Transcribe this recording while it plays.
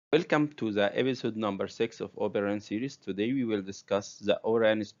Welcome to the episode number 6 of ORAN series. Today we will discuss the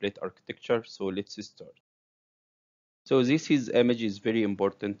ORAN split architecture. So let's start. So image is very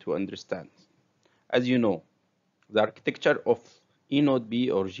important to understand. As you know, the architecture of E node B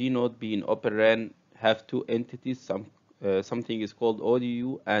or G node B in ORAN have two entities. Something is called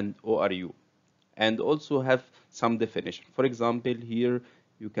ODU and ORU, and also have some definition. For example, here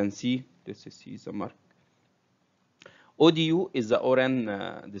you can see. Let's see the mark. ODU is the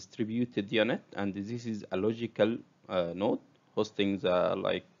ORAN distributed unit, and this is a logical node hosting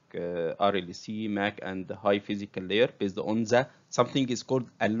the RLC, MAC, and the high physical layer based on the something is called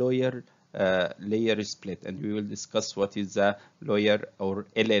a layer split, and we will discuss what is the layer or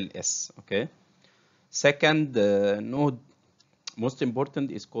LLS. Okay. Second node, most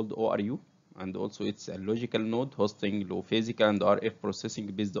important, is called ORU, and also it's a logical node hosting low physical and RF processing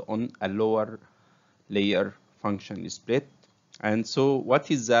based on a lower layer function split. And so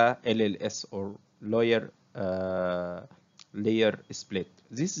what is the LLS or layer split?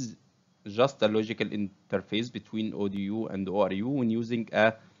 This is just a logical interface between ODU and ORU when using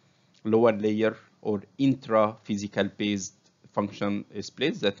a lower layer or intra-physical based function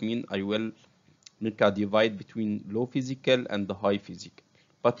split. That means I will make a divide between low physical and the high physical.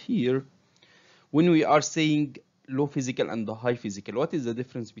 But here, when we are saying low physical and the high physical, what is the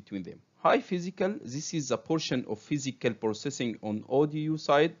difference between them? High physical, this is a portion of physical processing on ODU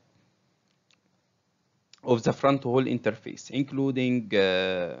side of the front hall interface, including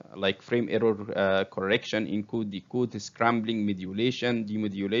like frame error correction, encode, decode, scrambling, modulation,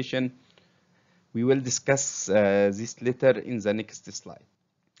 demodulation. We will discuss this later in the next slide.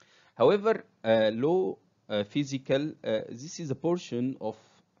 However, low physical, this is a portion of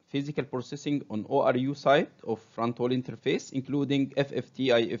physical processing on ORU side of front hall interface, including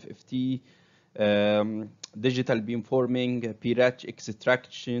FFT, IFFT, digital beamforming, PRATCH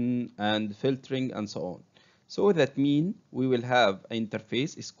extraction, and filtering, and so on. So that means we will have an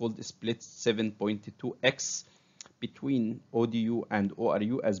interface, it's called split 7.2x between ODU and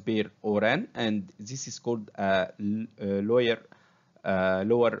ORU as bare ORAN, and this is called a lower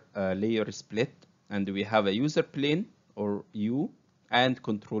layer split, and we have a user plane or U and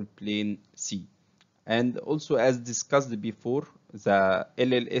control plane C. And also, as discussed before, the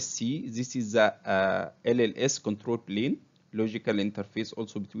LLSC, this is the LLS control plane, logical interface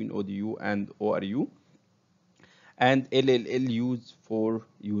also between ODU and ORU, and LLL used for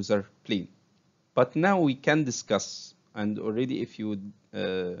user plane. But now we can discuss, and already if you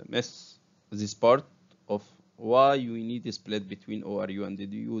miss this part of why you need a split between ORU and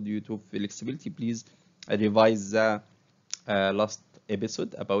ODU due to flexibility, please revise the last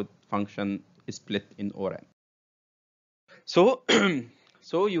episode about function split in ORAN. So,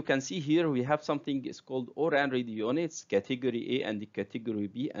 so you can see here we have something is called ORAN radio units, category A and category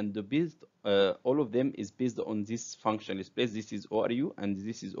B, and all of them is based on this function split. This is ORU and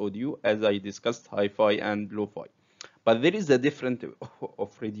this is ODU, as I discussed, hi-fi and low-fi. But there is a difference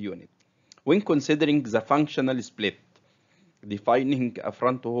of radio unit. When considering the functional split, defining a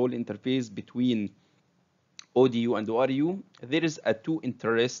front hall interface between ODU and ORU, there is a two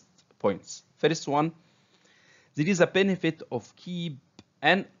interest points. First one, there is a benefit of keep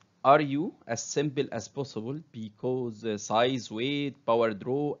an RU as simple as possible because size, weight, power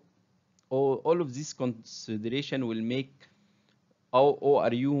draw, all of this consideration will make our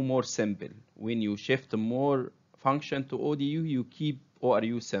ORU more simple. When you shift more function to ODU, you keep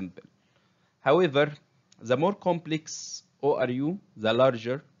ORU simple. However, the more complex ORU, the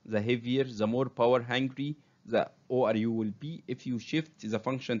larger, the heavier, the more power hungry the ORU will be if you shift the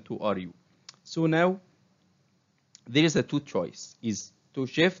function to RU. So now there is a two choice, is to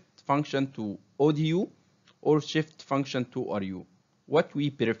shift function to ODU or shift function to RU. What we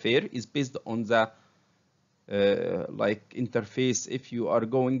prefer is based on the interface. If you are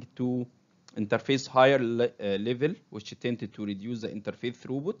going to interface higher level, which tended to reduce the interface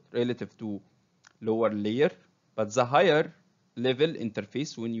throughput relative to lower layer, but the higher level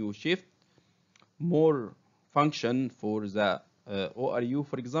interface, when you shift more function for the ORU,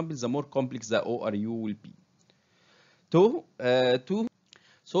 for example, the more complex the ORU will be. To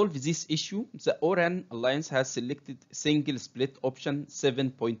solve this issue, the ORAN Alliance has selected single split option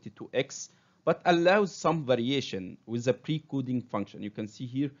 7.2x, but allows some variation with the pre-coding function. You can see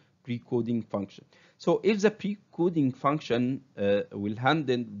here pre-coding function. So if the pre-coding function will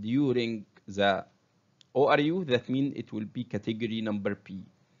handle during the ORU, that means it will be category number P.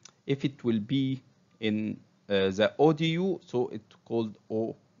 If it will be in the ODU, so it's called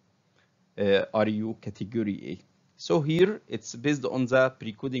RU category A. So here it's based on the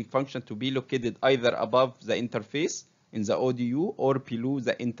precoding function to be located either above the interface in the ODU or below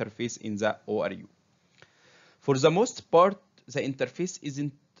the interface in the ORU. For the most part, the interface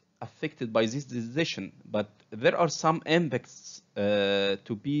isn't affected by this decision, but there are some impacts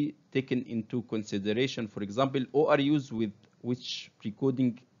to be taken into consideration. For example, ORUs with which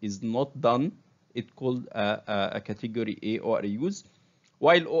precoding is not done, it's called a category A ORUs,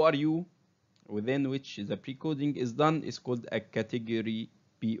 while ORU within which the precoding is done is called a category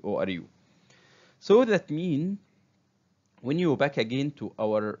B ORU. So that means when you go back again to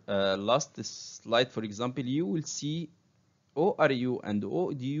our last slide, for example, you will see ORU and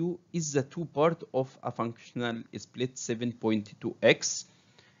ODU is the two part of a functional split 7.2x.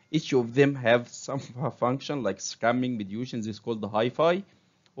 Each of them have some function like scamming, mediation, this is called the hi-fi.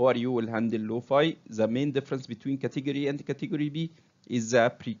 ORU will handle lo-fi. The main difference between category and category B is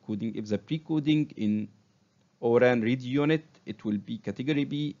the precoding. If the precoding in ORAN read unit, it will be category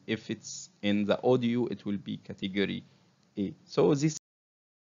B. If it's in the ODU, it will be category A. So this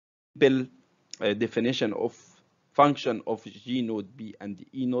simple definition of function of G node B and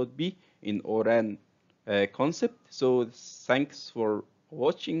E node B in ORAN concept. So thanks for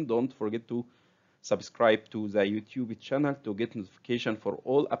watching. Don't forget to subscribe to the YouTube channel to get notification for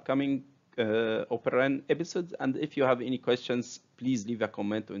all upcoming ORAN episodes. And if you have any questions, please leave a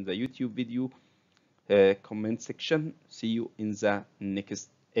comment in the YouTube video comment section. See you in the next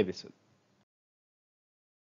episode.